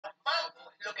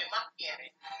más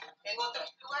tiene. En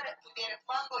otros lugares tú tienes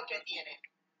fango y ¿qué tienes?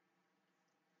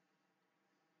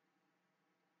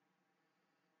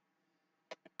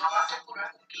 No va a ser puro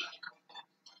químico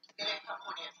que le están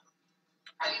poniendo.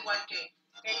 Al igual que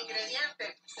el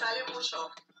ingrediente sale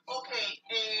mucho. Ok,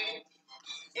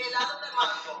 helado de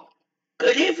mango.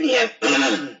 Good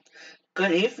evening,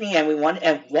 good evening, everyone,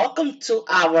 and welcome to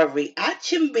our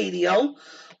reaction video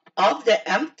of the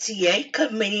MTA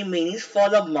Committee meetings for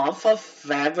the month of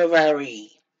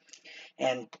February.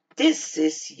 And this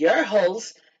is your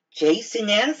host, Jason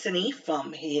Anthony,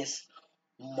 from his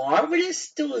marvelous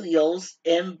studios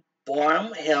in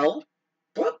Barnum Hill,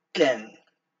 Brooklyn.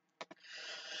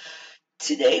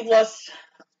 Today was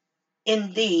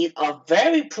indeed a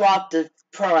very proactive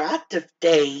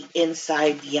day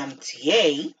inside the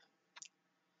MTA.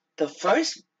 The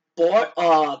first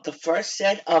the first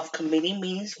set of committee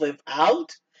meetings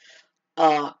without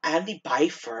Andy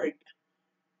Byford,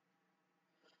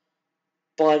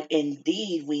 but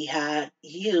indeed we had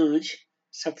huge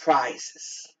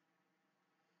surprises.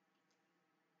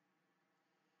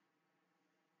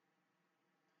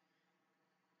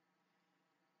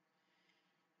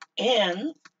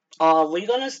 And we're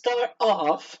gonna start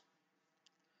off.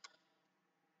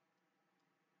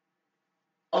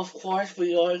 Of course,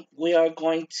 we are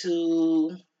going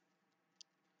to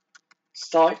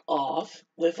start off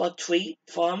with a tweet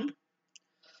from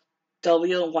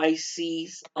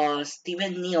WYC's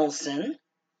Stephen Nielsen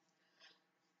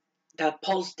that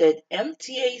posted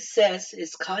MTA says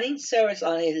it's cutting service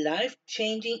on a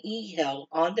life-changing e-health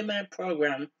on-demand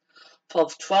program for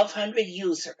 1,200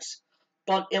 users,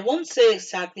 but it won't say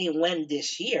exactly when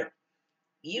this year.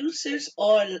 Users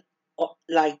are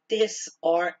like this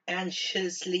are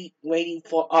anxiously waiting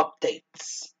for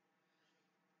updates.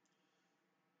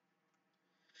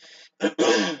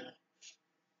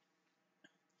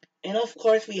 And of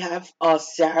course, we have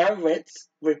Sarah Ritz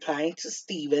replying to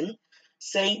Stephen,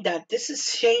 saying that this is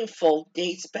shameful.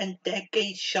 They spent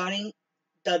decades shutting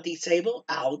the disabled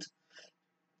out.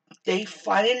 They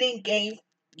finally gave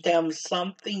them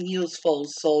something useful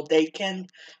so they can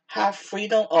have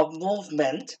freedom of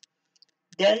movement.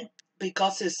 Then,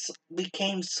 because it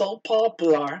became so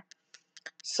popular,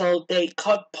 so they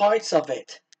cut parts of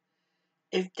it.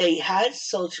 If they had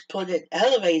such put in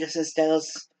elevators instead of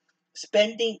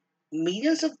spending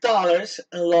millions of dollars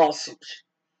in lawsuits.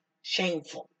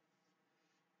 Shameful.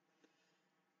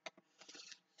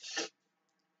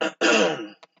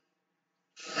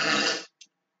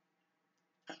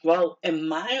 Well, in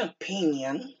my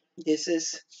opinion, this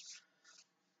is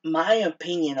my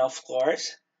opinion, of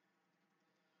course.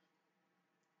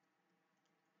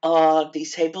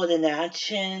 Disabled in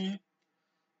Action,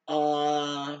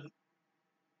 the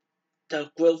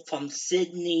group from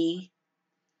Sydney,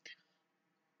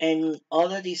 and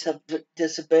other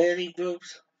disability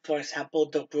groups, for example,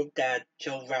 the group that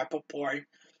Joe Rappaport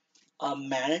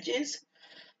manages,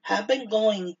 have been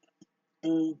going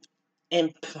in,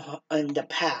 in the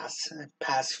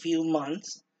past few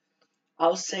months.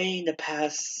 I'll say in the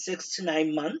past 6 to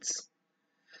 9 months,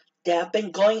 they have been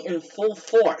going in full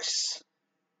force.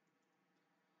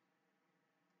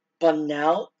 But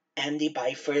now Andy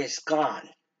Byford is gone.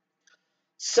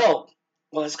 So,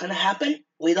 what's going to happen?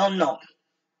 We don't know.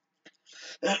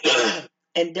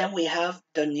 And then we have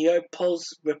the New York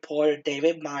Post reporter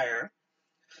David Meyer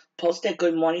posted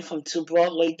Good Morning from 2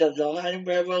 Broadway, the Long Island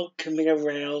Railroad Commuter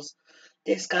Rails.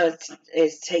 This guy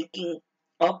is taking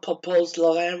up proposed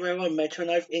Long Island Railroad Metro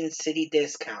North in city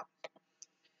discount.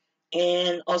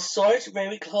 And a source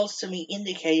very close to me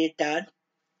indicated that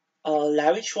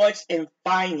Larry Schwartz in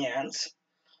finance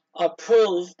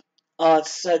approved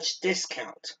such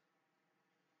discount.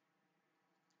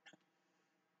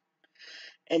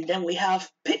 And then we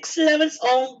have Pix 11's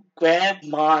own Greg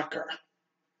Marker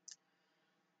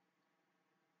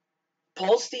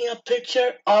posting a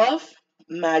picture of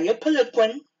Mario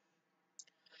Poliquin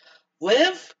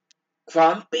with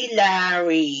Grumpy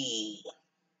Larry.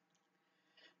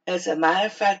 As a matter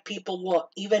of fact, people were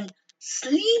even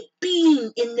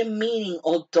sleeping in the meeting,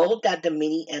 although that the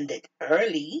meeting ended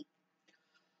early,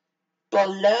 but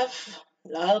left a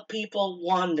lot of people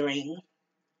wondering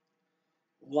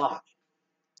why.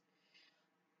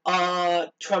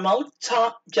 Tremont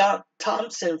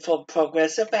Thompson from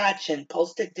Progressive Action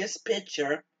posted this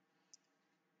picture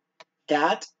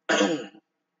that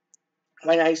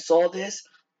when I saw this,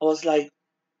 I was like,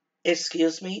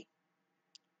 excuse me?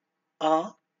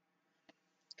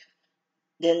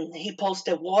 Then he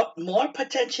posted, what more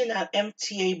potential at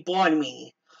MTA board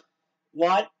meeting?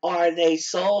 What are they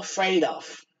so afraid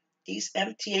of? These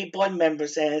MTA board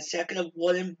members and executive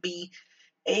wouldn't be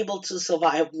able to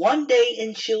survive one day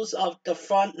in shoes of the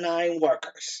frontline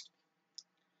workers?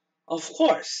 Of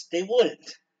course, they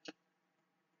wouldn't.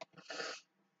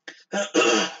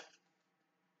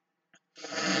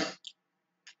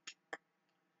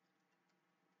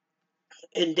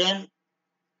 And then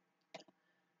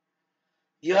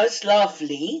yours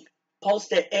lovely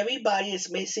posted everybody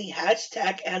is missing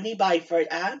hashtag Andy Byford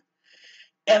at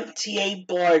MTA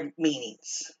board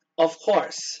meetings. Of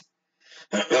course.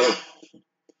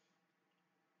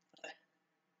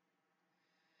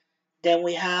 Then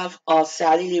we have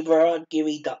Sally Rivera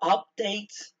giving the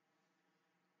updates.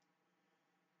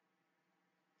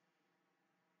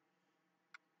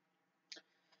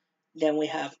 Then we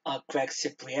have Greg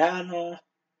Cipriano.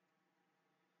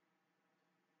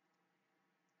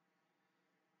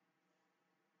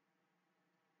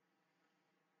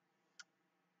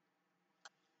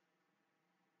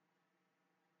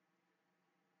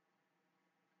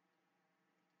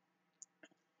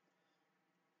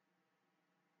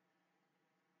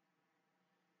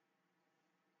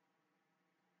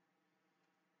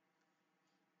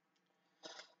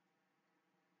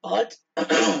 But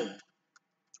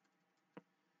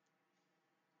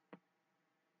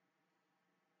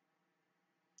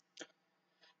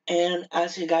and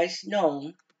as you guys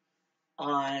know,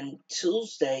 on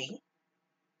Tuesday,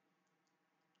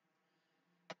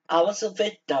 I was a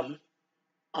victim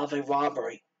of a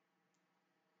robbery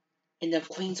in the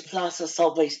Queens Plaza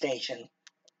subway station.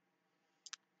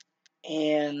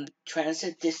 And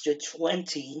Transit District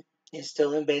 20 is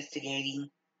still investigating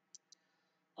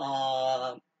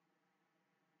uh,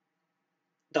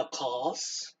 the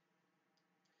cause.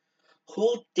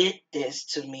 Who did this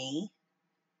to me?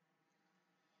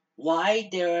 Why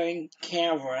there are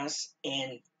cameras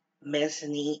in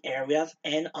mezzanine areas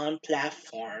and on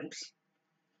platforms?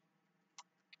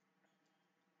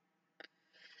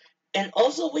 And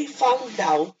also, we found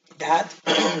out that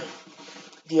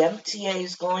the MTA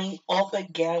is going open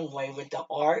gangway with the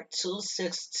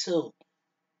R262,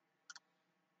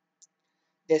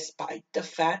 despite the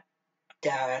fact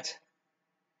that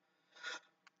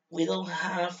we don't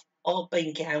have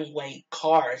open gangway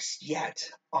cars yet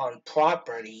on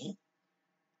property.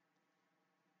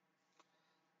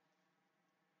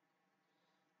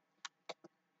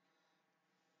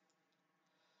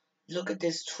 Look at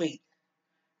this tweet.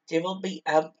 There will be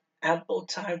ample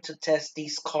time to test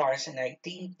these cars, and I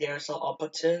think there's an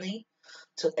opportunity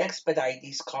to expedite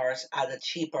these cars at a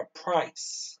cheaper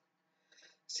price.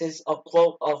 Says a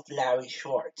quote of Larry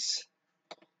Schwartz,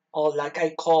 or like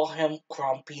I call him,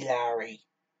 Grumpy Larry.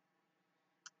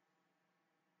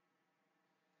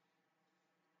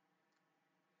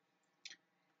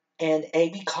 And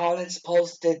A.B. Collins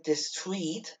posted this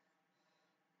tweet,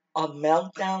 a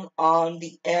meltdown on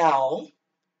the L,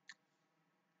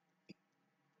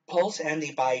 post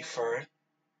Andy Byford.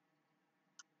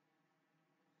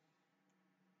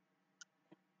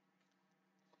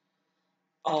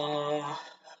 Uh,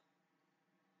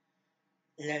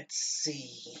 let's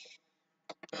see.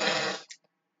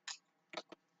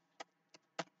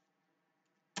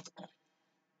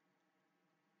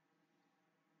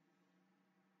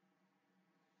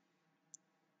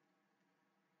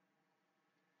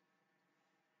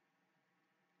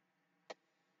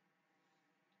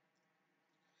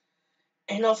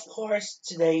 And of course,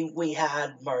 today we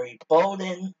had Murray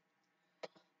Bowden,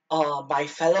 my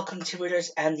fellow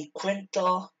contributors Andy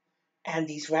Quinto,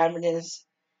 Andy's Ramirez,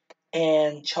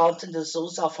 and Charlton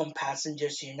D'Souza from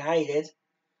Passengers United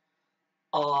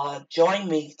joined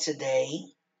me today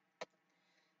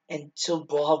into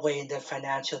Broadway in the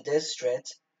financial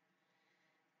district.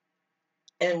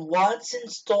 And what's in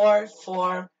store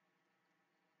for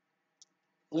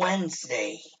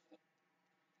Wednesday?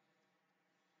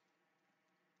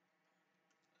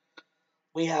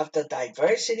 We have the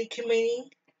Diversity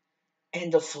Committee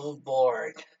and the full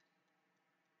board.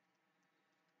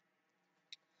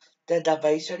 The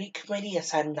Diversity Committee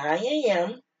is at 9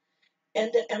 a.m.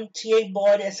 and the MTA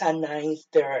board is at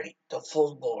 9:30, the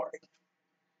full board.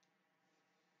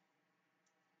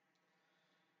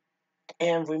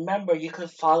 And remember, you can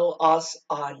follow us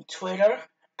on Twitter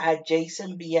at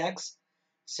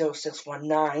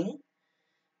JasonBX0619.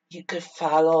 You could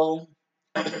follow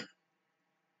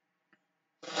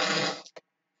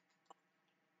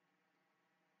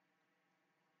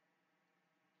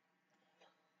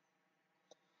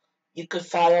you could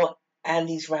follow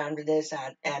Andy's Randomness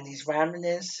at Andy's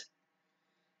Randomness,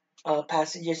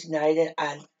 Passengers United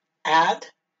and at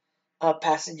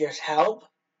Passengers Help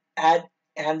at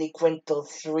Andy Quinto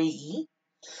 3.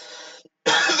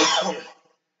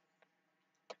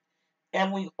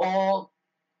 And we all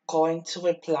going to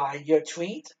reply your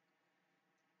tweet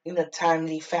in a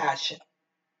timely fashion.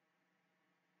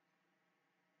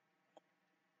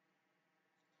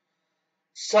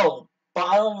 So,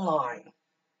 bottom line,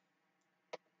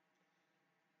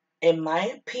 in my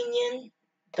opinion,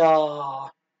 the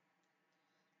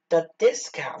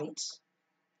discounts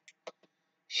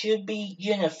should be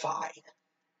unified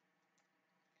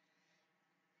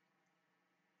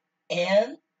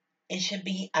and it should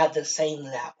be at the same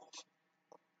level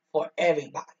for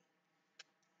everybody.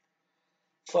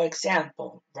 For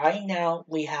example, right now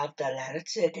we have the Atlanta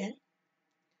ticket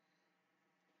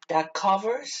that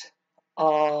covers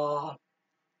some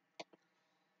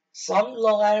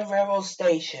Long Island Railroad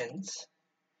stations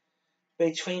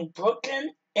between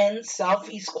Brooklyn and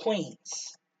Southeast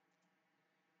Queens.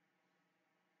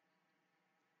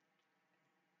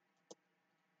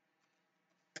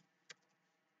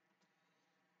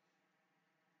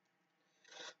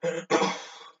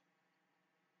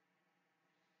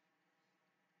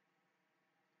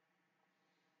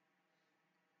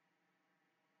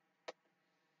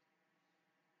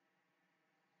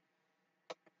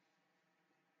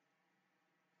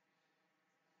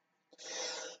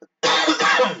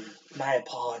 My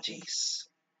apologies.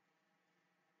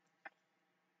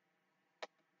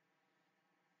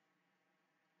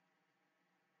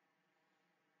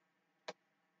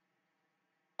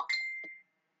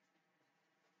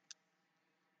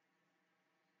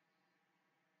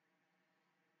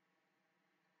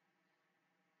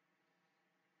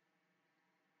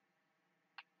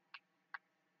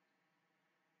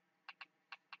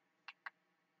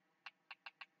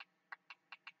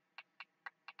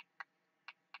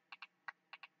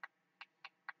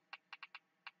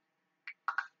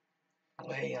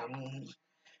 Wait, I'm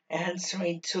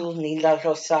answering to Nila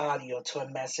Rosario to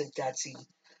a message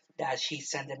that she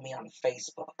sent me on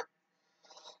Facebook.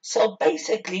 So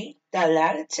basically, the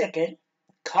Atlanta ticket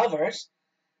covers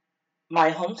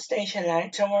my home station, Atlanta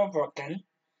Terminal, Brooklyn,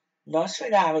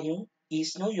 Northfield Avenue,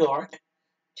 East New York,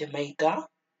 Jamaica,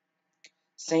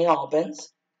 St.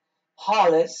 Albans,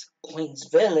 Hollis, Queens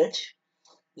Village,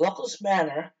 Locust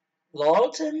Manor,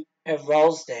 Laurelton, and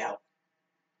Rosedale.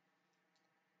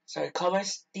 So it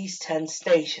covers these 10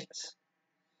 stations.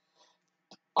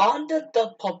 Under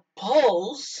the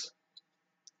proposed,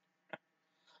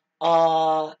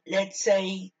 let's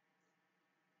say,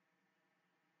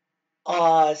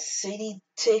 city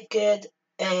ticket,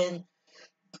 and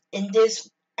in this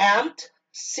amped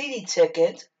city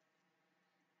ticket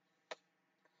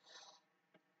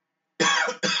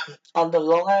on the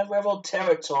Long Island Railroad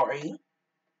territory,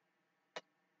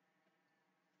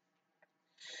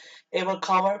 it will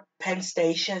cover Penn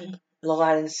Station, Long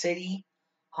Island City,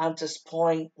 Hunters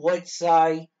Point,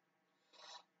 Woodside.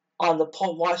 On the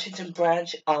Port Washington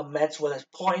branch, Metz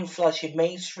Point, Flushing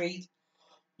Main Street,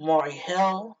 Maury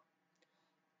Hill,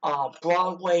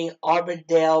 Broadway,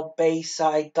 Arbordale,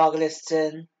 Bayside,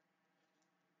 Douglaston.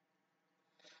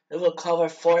 It will cover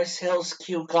Forest Hills,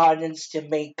 Kew Gardens,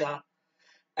 Jamaica,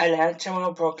 Atlanta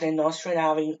Terminal, Brooklyn, Nostrand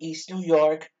Avenue, East New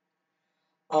York.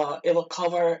 It will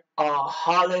cover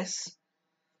Hollis,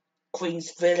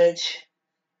 Queens Village,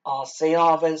 St.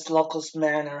 Albans, Locust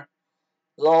Manor,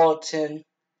 Laurelton,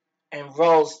 and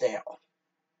Rosedale.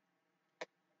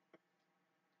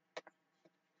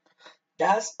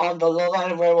 That's on the Long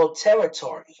Island Railroad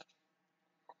territory.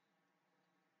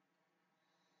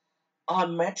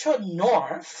 On Metro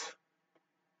North,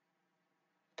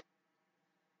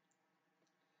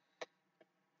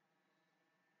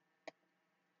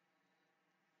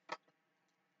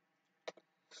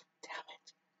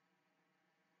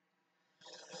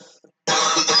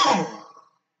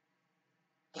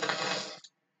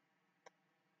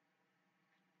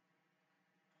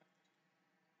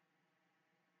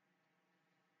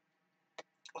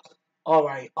 all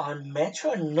right, on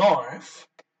Metro North,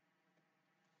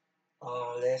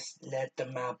 let's let the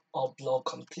map upload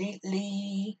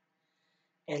completely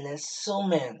and let's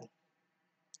zoom in.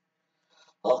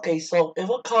 Okay, so it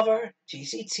will cover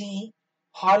GCT,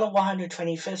 Harlem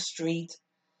 125th Street.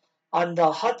 On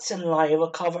the Hudson line, it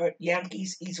will cover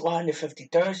Yankees East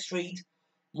 153rd Street,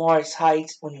 Morris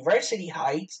Heights, University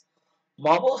Heights,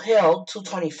 Marble Hill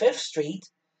 225th Street,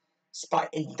 Spot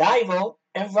in Dival,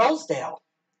 and Rosedale.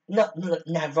 No,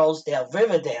 not Rosedale,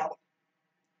 Riverdale.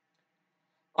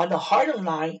 On the Harlem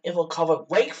line, it will cover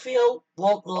Wakefield,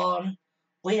 Woodlawn,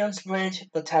 Williamsbridge,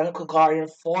 Botanical Garden,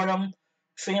 Fordham,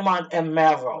 Fremont, and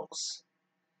Melrose.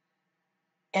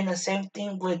 And the same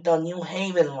thing with the New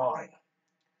Haven line.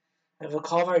 It will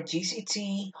cover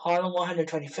GCT, Harlem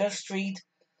 125th Street,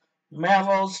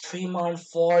 Melrose, Fremont,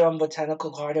 Fordham,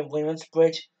 Botanical Garden,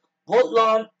 Williamsbridge,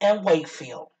 Woodlawn, and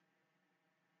Wakefield.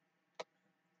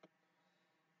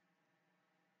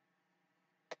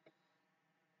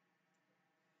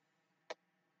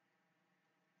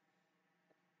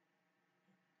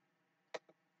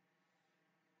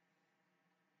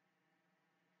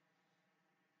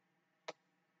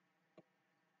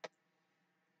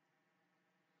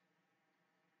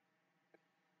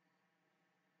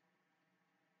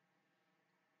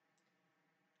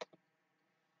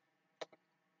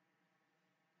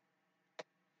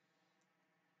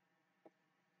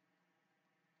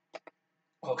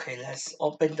 Okay, let's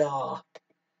open the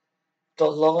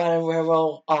Long Island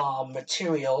Railroad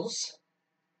materials.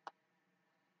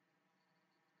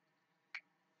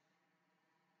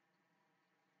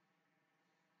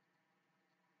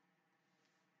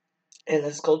 And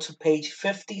let's go to page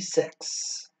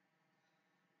 56.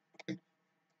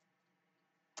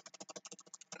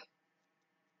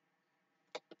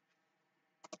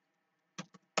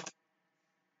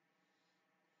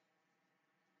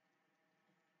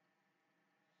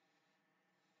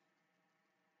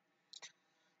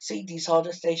 See, these are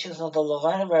the stations of the Long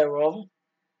Island Railroad.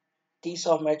 These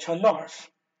are Metro North.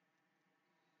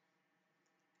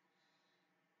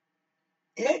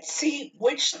 Let's see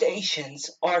which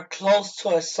stations are close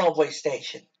to a subway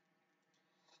station.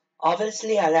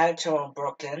 Obviously, Atlanta,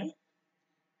 Brooklyn,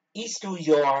 East New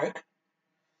York,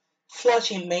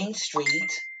 Flushing Main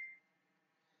Street,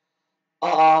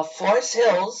 Forest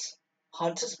Hills,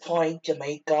 Hunters Point,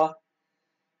 Jamaica,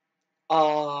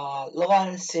 Long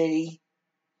Island City,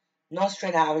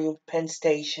 Nostrand Avenue, Penn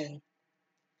Station,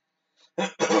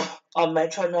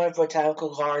 Metro North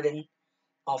Botanical Garden,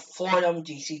 Fordham,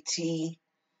 GCT,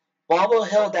 Bobble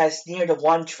Hill, that's near the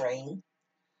 1 train,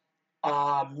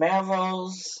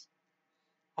 Melrose,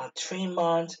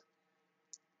 Tremont,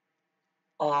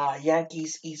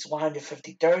 Yankees East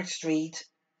 153rd Street.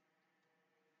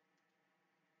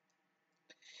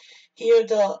 Here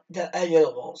are the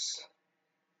eligibles.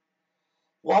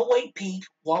 One-way peak,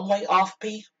 one-way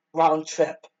off-peak, round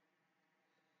trip.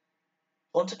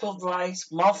 Multiple rides,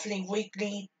 monthly,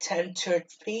 weekly, 10 trip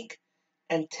peak,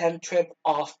 and 10 trip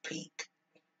off-peak.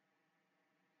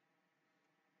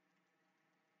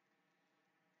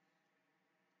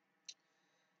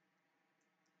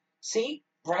 See,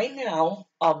 right now,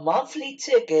 a monthly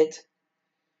ticket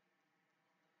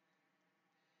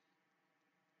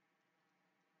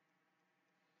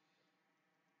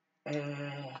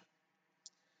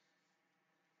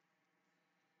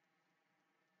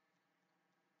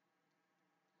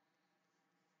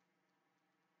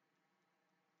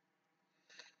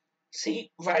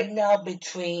see, right now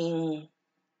between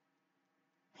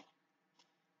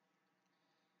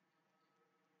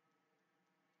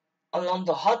along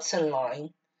the Hudson line,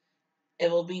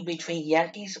 it will be between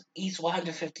Yankees East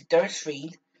 153rd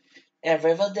Street and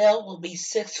Riverdale will be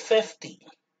 650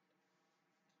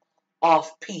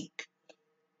 off peak.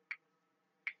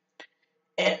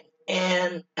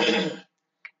 And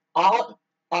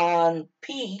on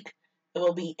peak, it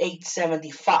will be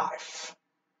 875.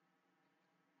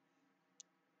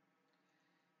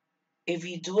 If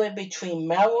you do it between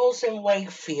Melrose and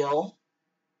Wakefield,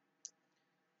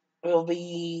 it will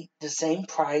be the same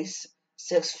price,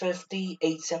 650,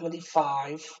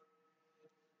 875.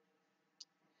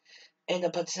 And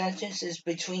the percentage is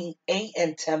between 8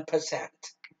 and 10%.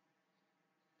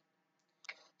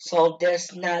 So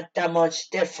there's not that much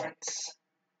difference.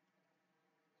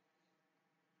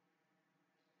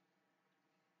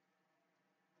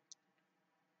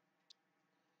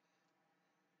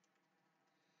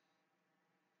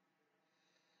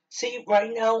 See,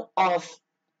 right now,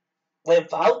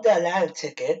 without the Atlanta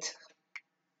ticket,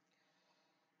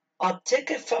 a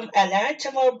ticket from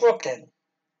Atlanta or Brooklyn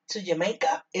to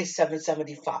Jamaica is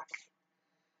 $7.75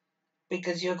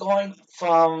 because you're going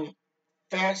from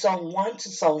fare zone 1 to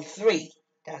zone 3.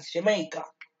 That's Jamaica.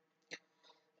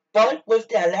 But with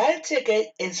the Atlanta ticket,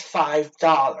 it's $5.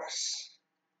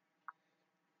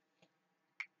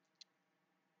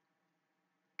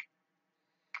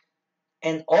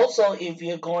 And also, if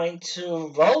you're going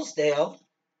to Rosedale,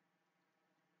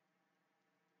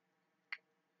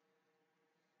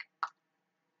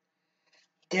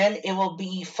 then it will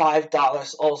be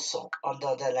 $5 also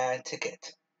under the Atlanta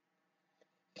ticket.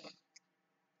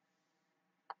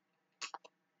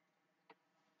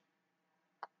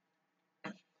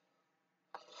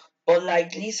 But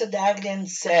like Lisa Dagnan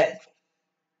said,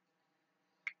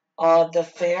 the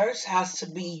fares has to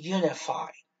be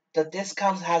unified. The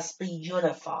discounts has to be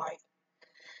unified.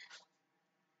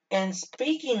 And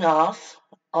speaking of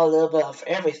a little bit of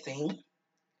everything,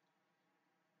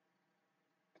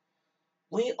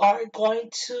 we are going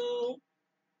to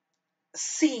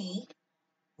C.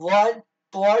 One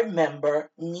board member,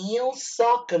 Neil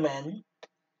Zuckerman,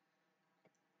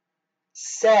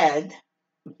 said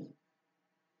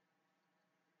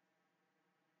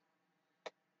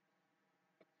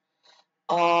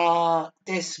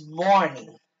this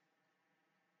morning.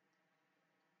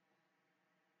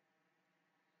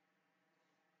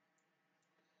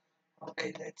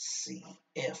 Okay, let's see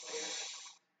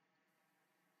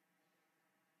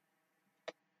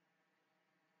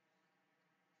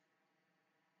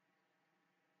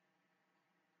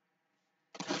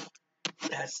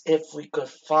if we could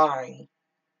find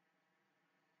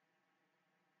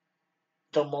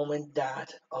the moment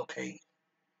that, okay.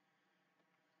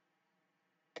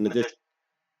 In addition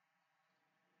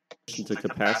to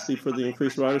capacity for the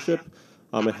increased ridership,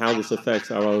 and how this affects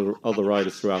our other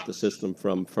riders throughout the system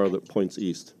from further points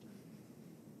east.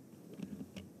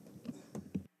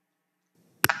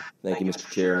 Thank you, Mr.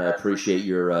 Chair, and I appreciate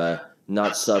your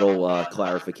not subtle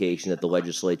clarification that the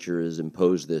legislature has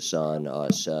imposed this on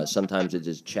us. Sometimes it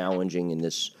is challenging in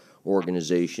this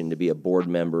organization to be a board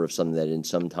member of something that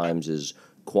sometimes is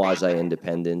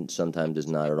quasi-independent, sometimes is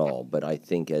not at all. But I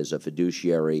think as a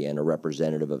fiduciary and a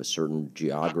representative of a certain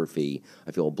geography,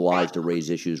 I feel obliged to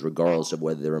raise issues regardless of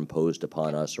whether they're imposed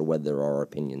upon us or whether there are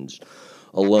opinions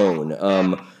alone.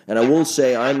 And I will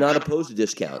say I'm not opposed to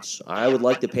discounts. I would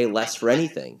like to pay less for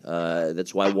anything.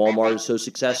 That's why Walmart is so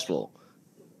successful.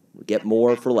 Get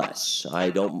more for less.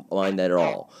 I don't mind that at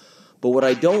all. But what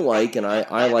I don't like, and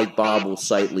I like Bob will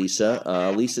cite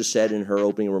Lisa. Lisa said in her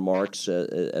opening remarks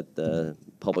at the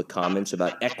public comments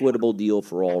about equitable deal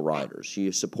for all riders.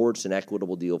 She supports an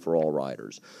equitable deal for all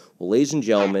riders. Well, ladies and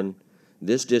gentlemen,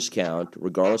 this discount,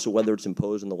 regardless of whether it's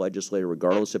imposed on the legislature,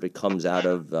 regardless if it comes out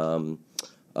of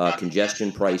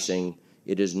congestion pricing,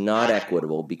 it is not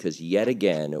equitable because, yet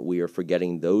again, we are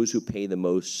forgetting those who pay the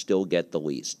most still get the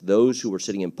least. Those who are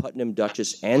sitting in Putnam,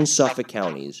 Dutchess, and Suffolk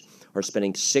counties are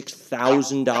spending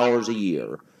 $6,000 a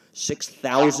year,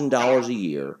 $6,000 a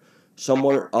year,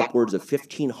 somewhere upwards of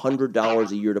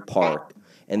 $1,500 a year to park,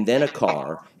 and then a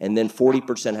car, and then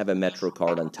 40% have a Metro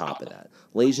card on top of that.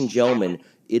 Ladies and gentlemen,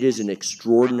 it is an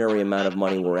extraordinary amount of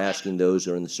money we're asking those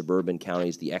who are in the suburban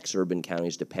counties, the exurban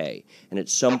counties to pay. And at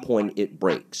some point it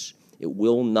breaks. It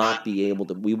will not be able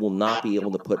to, we will not be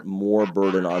able to put more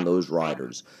burden on those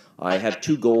riders. I have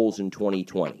two goals in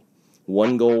 2020.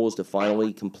 One goal is to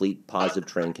finally complete positive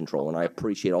train control, and I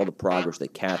appreciate all the progress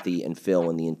that Kathy and Phil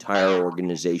and the entire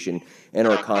organization and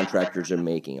our contractors are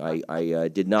making. I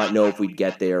did not know if we'd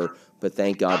get there, but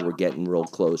thank God we're getting real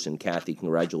close. And Kathy,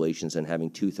 congratulations on having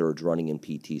 2/3 running in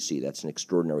PTC. That's an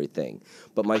extraordinary thing.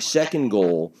 But my second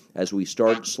goal, as we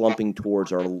start slumping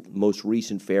towards our most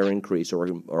recent fare increase or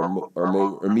our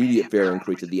more immediate fare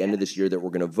increase at the end of this year that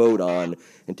we're going to vote on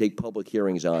and take public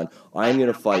hearings on, I'm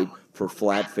going to fight for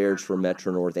flat fares for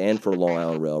Metro North and for Long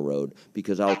Island Railroad,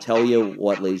 because I'll tell you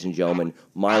what, ladies and gentlemen,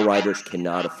 my riders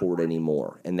cannot afford any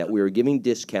more, and that we are giving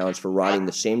discounts for riding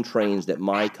the same trains that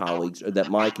my colleagues, or that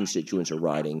my constituents are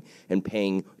riding, and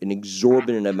paying an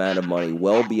exorbitant amount of money,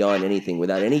 well beyond anything,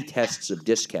 without any tests of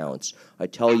discounts. I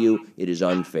tell you, it is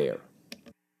unfair.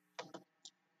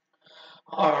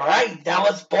 All right, that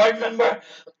was board member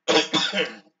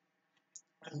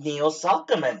Neil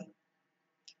Zuckerman.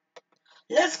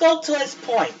 Let's go to his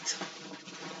point.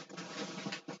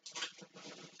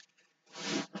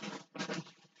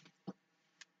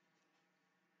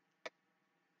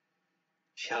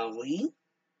 Shall we?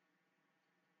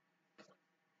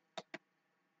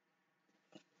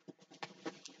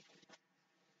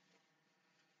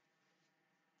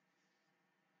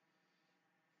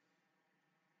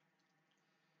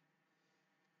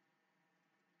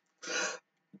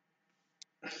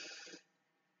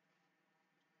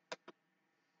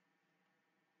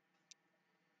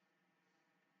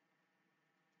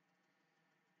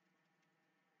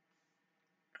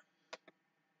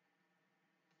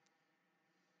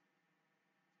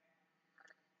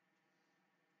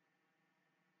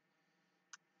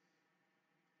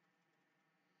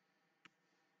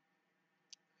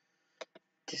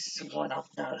 This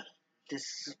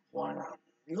is what I'm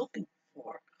looking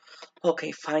for.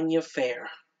 Okay, find your fare.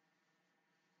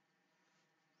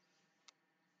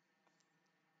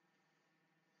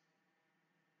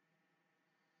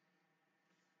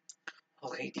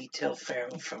 Okay, detailed fare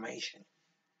information.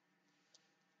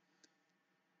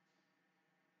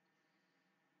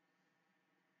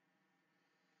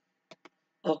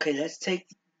 Okay, let's take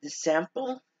the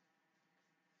sample.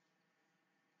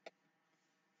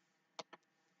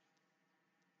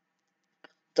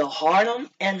 The Harlem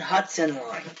and Hudson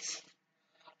lines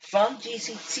from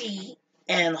GCT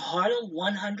and Harlem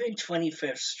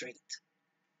 125th Street.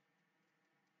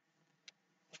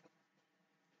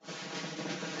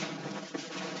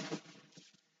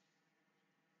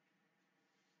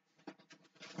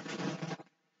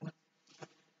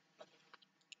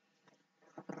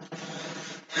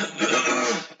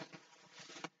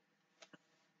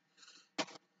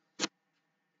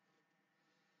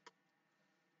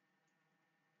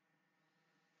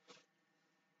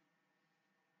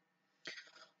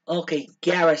 Okay,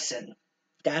 Garrison.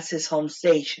 That's his home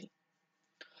station.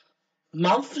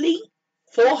 Monthly,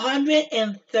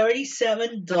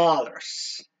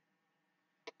 $437.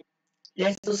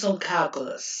 Let's do some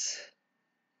calculus.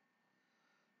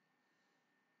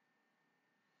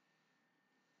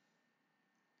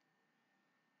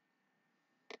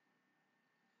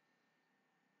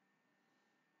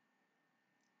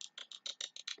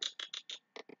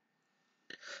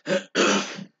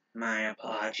 My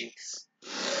apologies.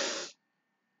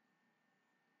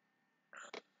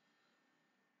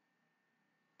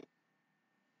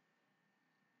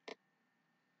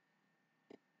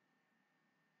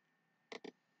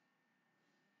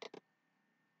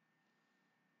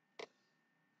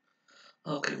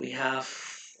 Okay, we have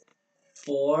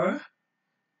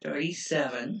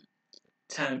 437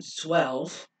 times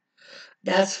 12.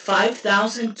 That's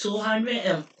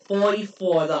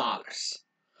 $5,244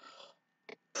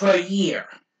 per year.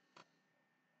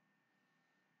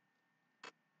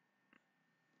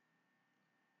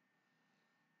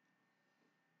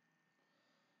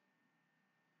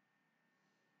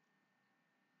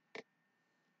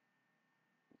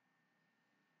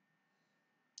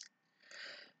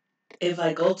 If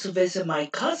I go to visit my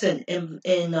cousin in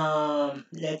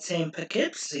let's say in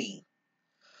Poughkeepsie,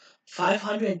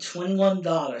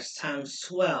 $521 times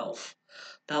 12.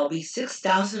 That'll be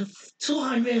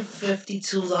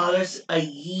 $6,252 a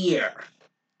year.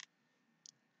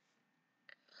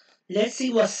 Let's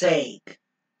see what's saved.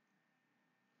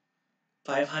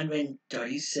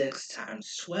 536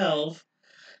 times 12,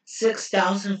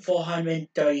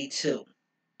 6,432.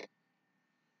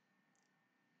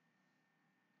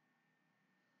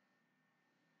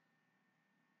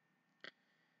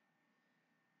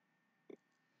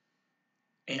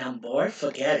 And I'm bored?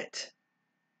 Forget it.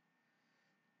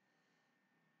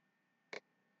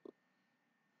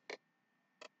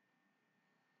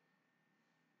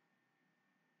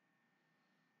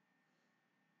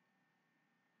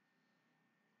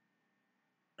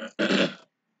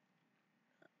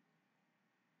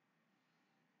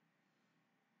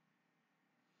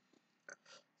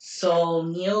 So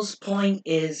Neil's point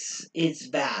is it's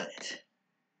valid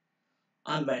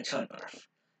on Metro North.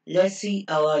 Let's see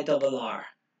LIRR.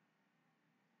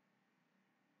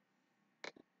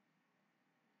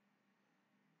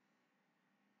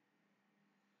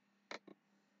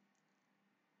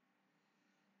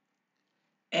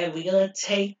 And we're gonna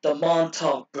take the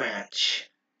Montauk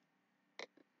branch.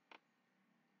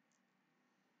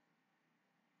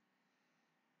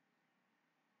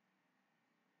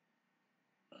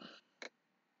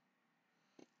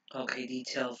 Okay,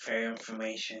 detailed fare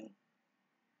information.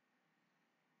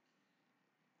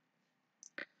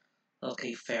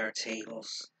 Okay, fare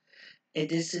tables. And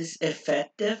this is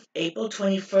effective April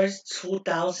 21st,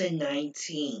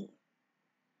 2019.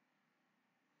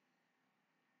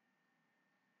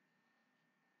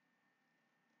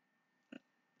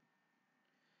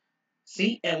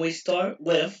 See, and we start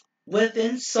with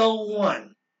within Zone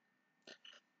 1.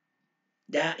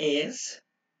 That is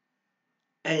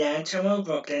Atlanta Terminal,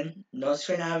 Brooklyn,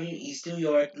 Nostrand Avenue, East New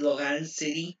York, Long Island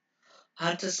City,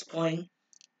 Hunters Point,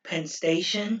 Penn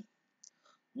Station,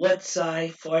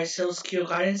 Woodside, Forest Hills, Kew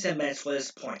Gardens, and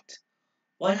Methodist Point.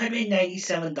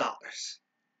 $197.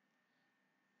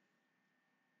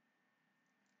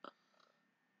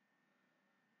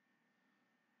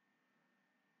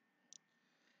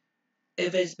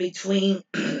 If it's between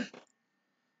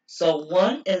Zone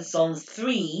 1 and Zone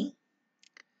 3,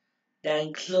 that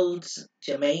includes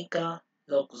Jamaica,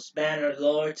 Locust Banner,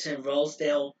 Lorton,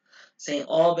 Rosedale, St.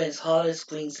 Albans, Hollis,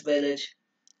 Queens Village,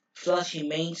 Flushing,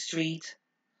 Main Street,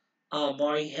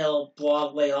 Murray Hill,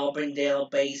 Broadway, Auburndale,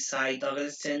 Bayside,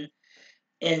 Douglaston,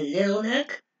 and Little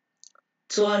Neck,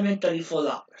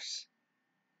 $234.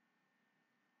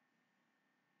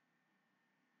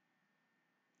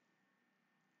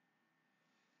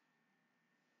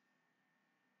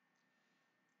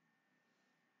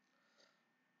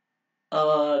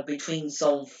 Between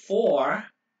Zone 4,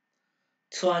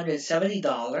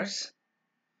 $270.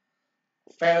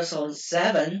 Fair Zone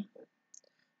 7,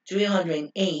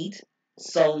 $308.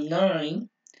 Zone 9,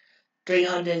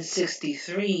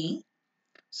 $363.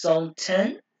 Zone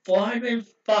 10,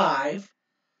 $405.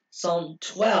 Zone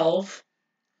 12,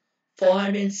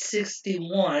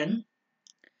 $461.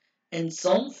 And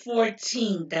Zone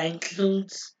 14, that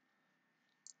includes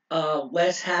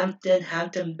West Hampton,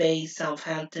 Hampton Bay,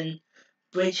 Southampton,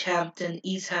 Bridgehampton,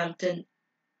 East Hampton,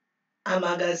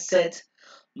 Amagaset,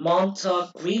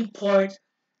 Montauk, Greenport,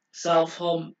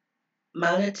 Southholm,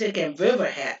 Manatic, and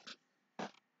Riverhead.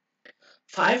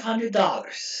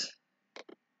 $500.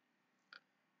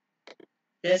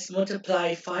 Let's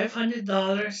multiply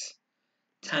 $500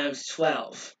 times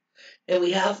 12. And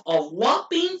we have a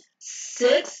whopping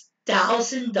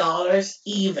 $6,000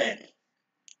 even.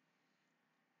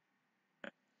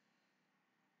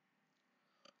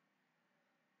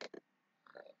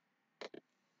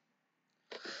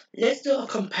 Let's do a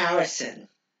comparison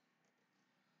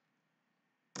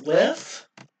with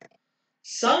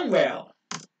Sunrail.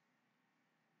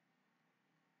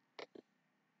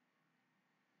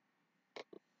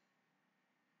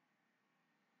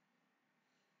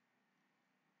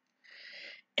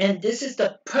 And this is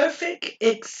the perfect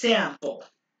example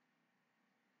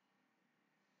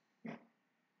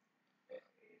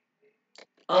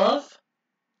of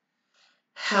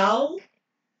how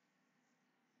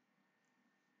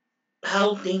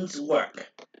things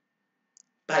work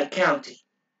by county.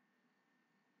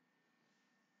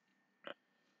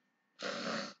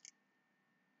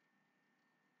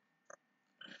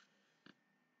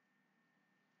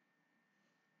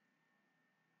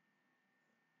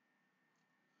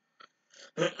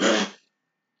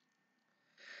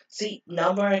 See,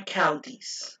 number of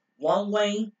counties. One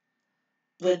way,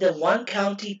 within one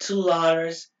county,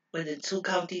 $2. Within two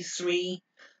counties, $3.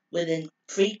 Within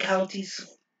three counties,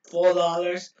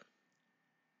 $4.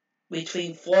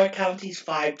 Between four counties,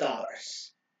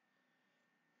 $5.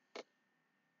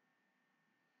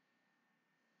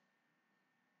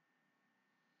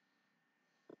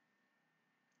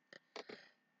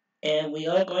 And we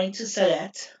are going to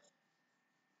select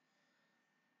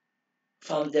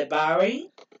from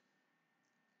DeBarry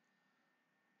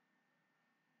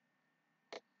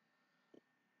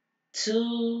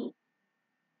to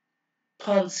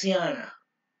Ponciana.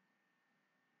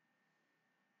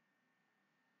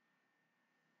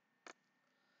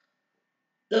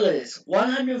 Look at this,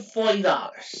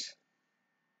 $140.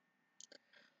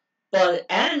 But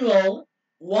annual,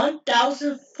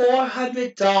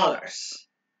 $1,400.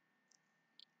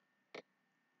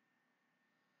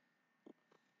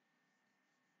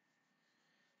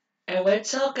 And we're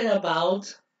talking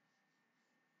about,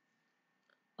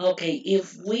 okay,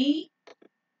 if we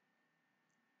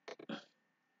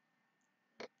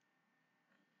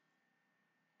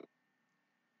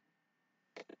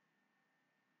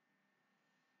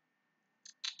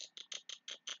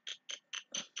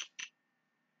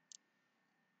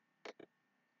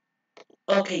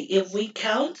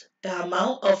count the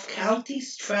amount of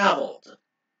counties traveled,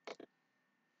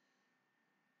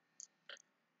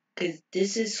 because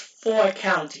this is 4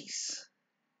 counties.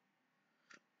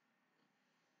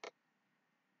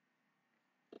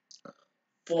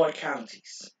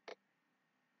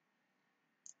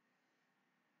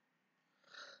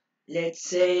 Let's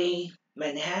say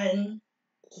Manhattan,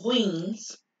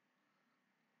 Queens,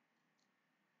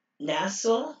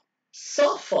 Nassau,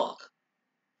 Suffolk.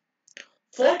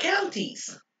 4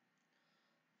 counties.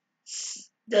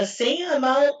 The same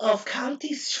amount of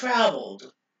counties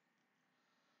traveled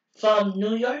from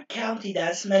New York County,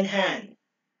 that's Manhattan,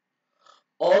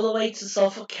 all the way to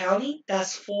Suffolk County,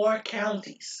 that's 4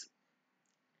 counties.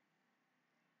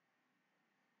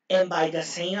 And by the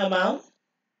same amount,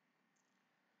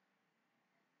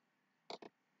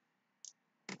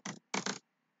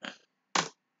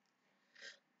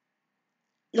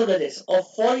 look at this, a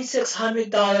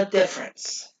 $4,600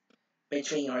 difference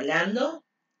between Orlando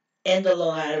and the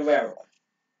Long Island Railroad.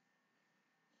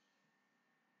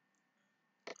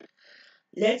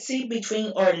 Let's see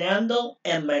between Orlando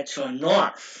and Metro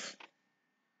North.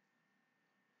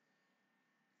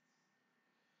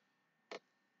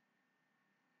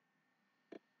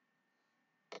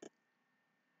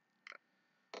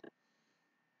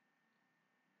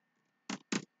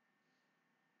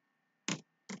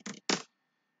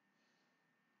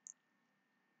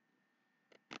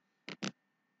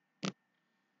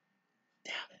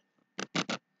 Damn it.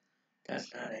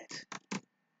 That's not it.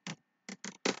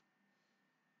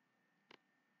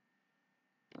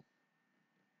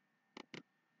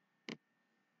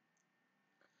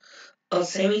 A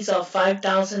savings of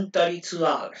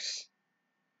 $5,032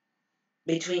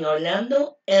 between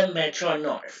Orlando and Metro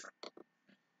North.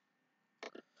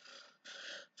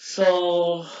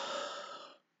 So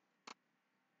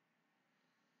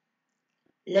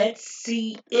let's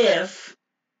see if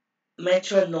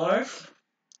Metro North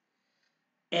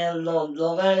and Long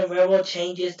Island Railroad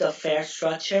changes the fare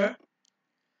structure,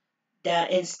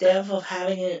 that instead of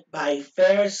having it by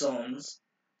fare zones,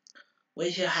 we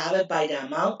should have it by the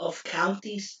amount of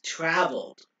counties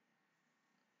traveled.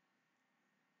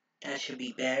 That should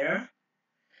be better.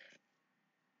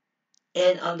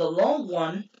 And on the long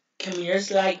one,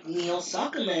 commuters like Neil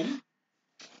Zuckerman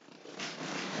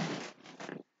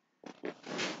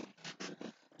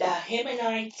that him and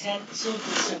I tend to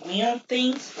disagree on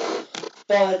things,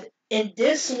 but in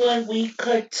this one we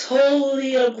could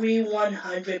totally agree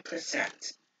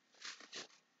 100%.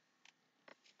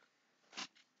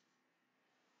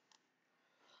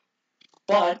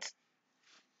 But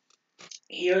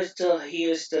here's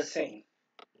the thing.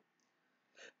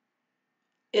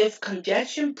 If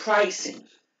congestion pricing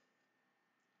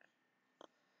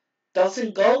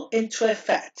doesn't go into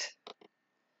effect,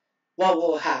 what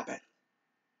will happen?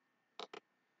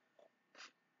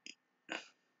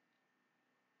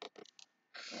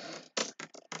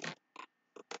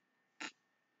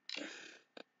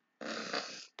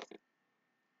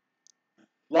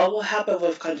 What will happen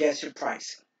with congestion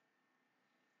pricing?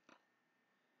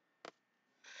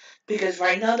 Because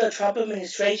right now the Trump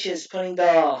administration is putting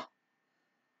the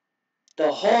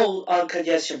hold on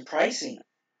congestion pricing.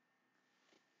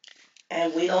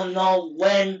 And we don't know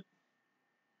when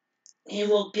he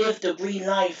will give the green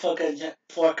light for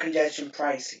congestion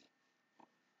pricing.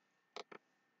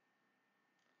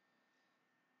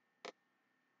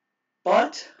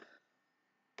 But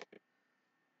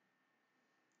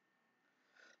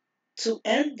to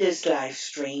end this live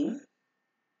stream,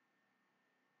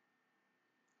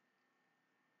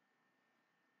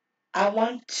 I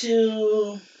want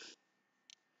to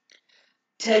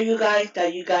tell you guys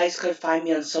that you guys could find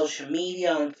me on social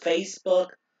media, on Facebook,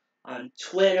 on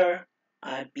Twitter,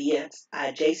 at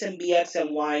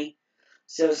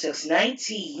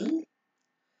JasonBXNY0619,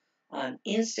 on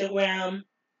Instagram,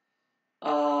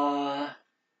 and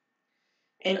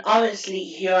obviously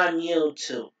here on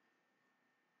YouTube.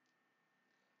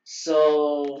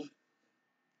 So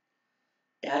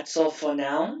that's all for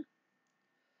now.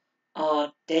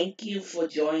 Thank you for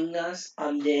joining us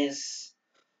on this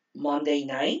Monday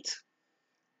night.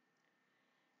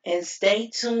 And stay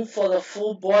tuned for the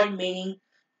full board meeting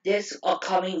this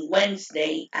upcoming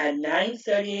Wednesday at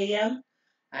 9:30 a.m.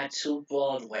 at 2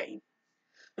 Broadway.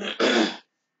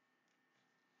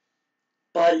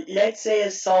 But let's say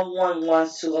if someone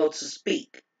wants to go to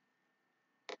speak.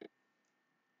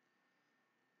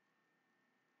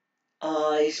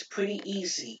 It's pretty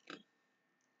easy.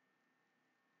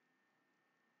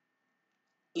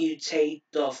 You take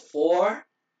the 4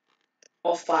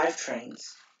 or 5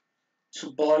 trains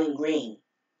to Bowling Green.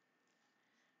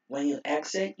 When you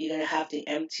exit, you're going to have the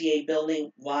MTA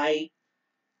building right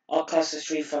across the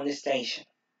street from the station.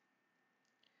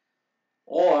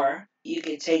 Or you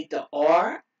can take the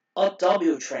R or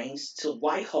W trains to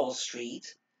Whitehall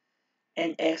Street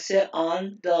and exit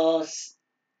on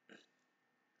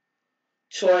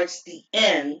towards the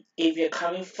end. If you're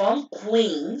coming from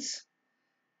Queens,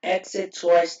 exit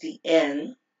towards the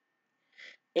end.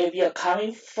 If you're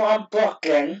coming from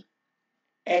Brooklyn,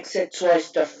 exit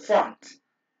towards the front.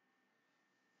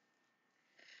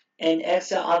 And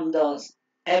exit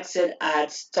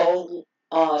at Stone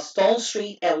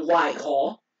Street and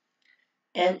Whitehall.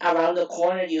 And around the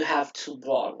corner you have 2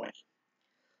 Broadway.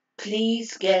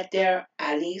 Please get there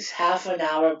at least half an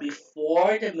hour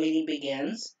before the meeting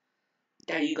begins.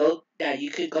 That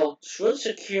you could go through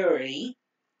security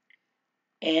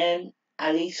and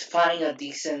at least find a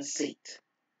decent seat.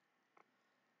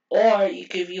 Or you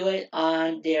could view it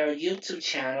on their YouTube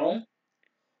channel,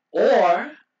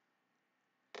 or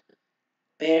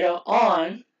better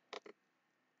on,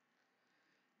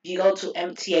 you go to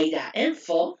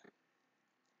MTA.info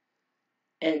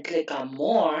and click on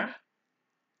more.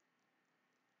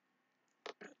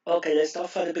 Okay, let's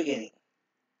start from the beginning.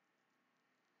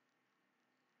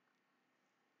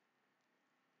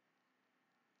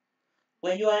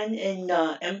 When you are in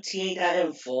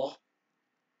MTA.info,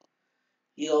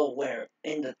 you go where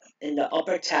in the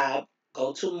upper tab,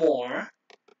 go to more.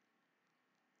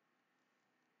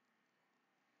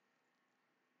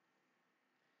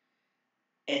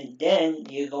 And then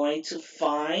you're going to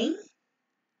find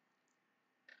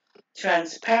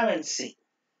transparency.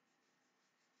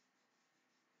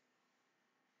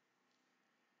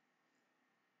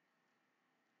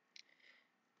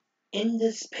 In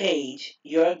this page,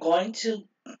 you're going to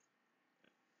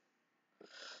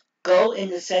go in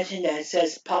the section that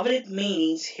says public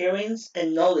meetings, hearings,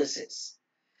 and notices.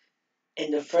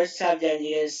 And the first tab that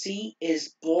you're going to see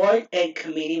is board and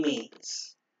committee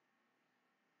meetings.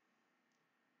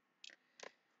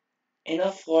 And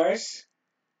of course,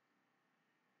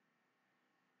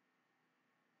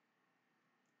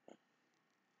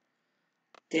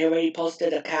 they already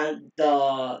posted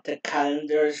the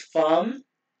calendars from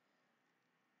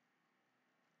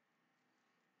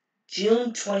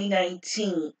June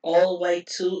 2019 all the way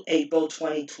to April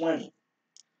 2020.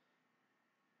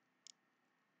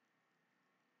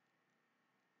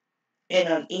 And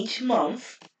on each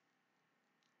month,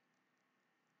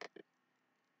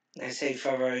 let's say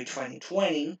February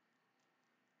 2020,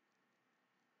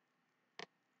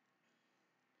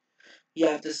 you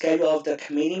have the schedule of the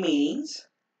committee meetings.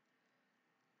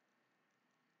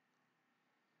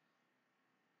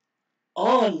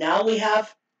 Oh, now we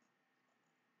have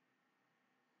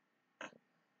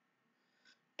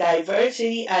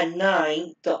diversity at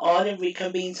 9. The audit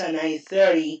reconvenes at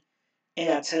 9:30, and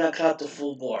at 10 o'clock the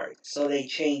full board. So they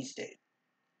changed it.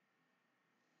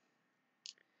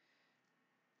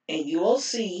 And you will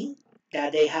see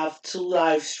that they have 2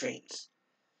 live streams.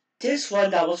 This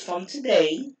one that was from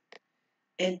today,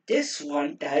 and this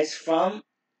one that is from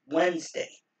Wednesday.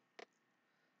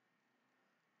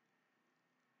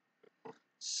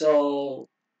 So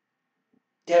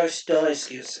there are still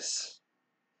excuses.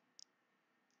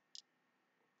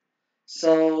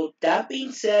 So that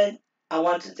being said, I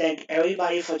want to thank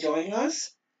everybody for joining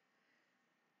us.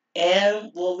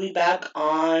 And we'll be back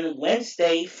on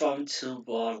Wednesday from 2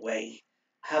 Broadway.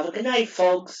 Have a good night,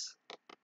 folks.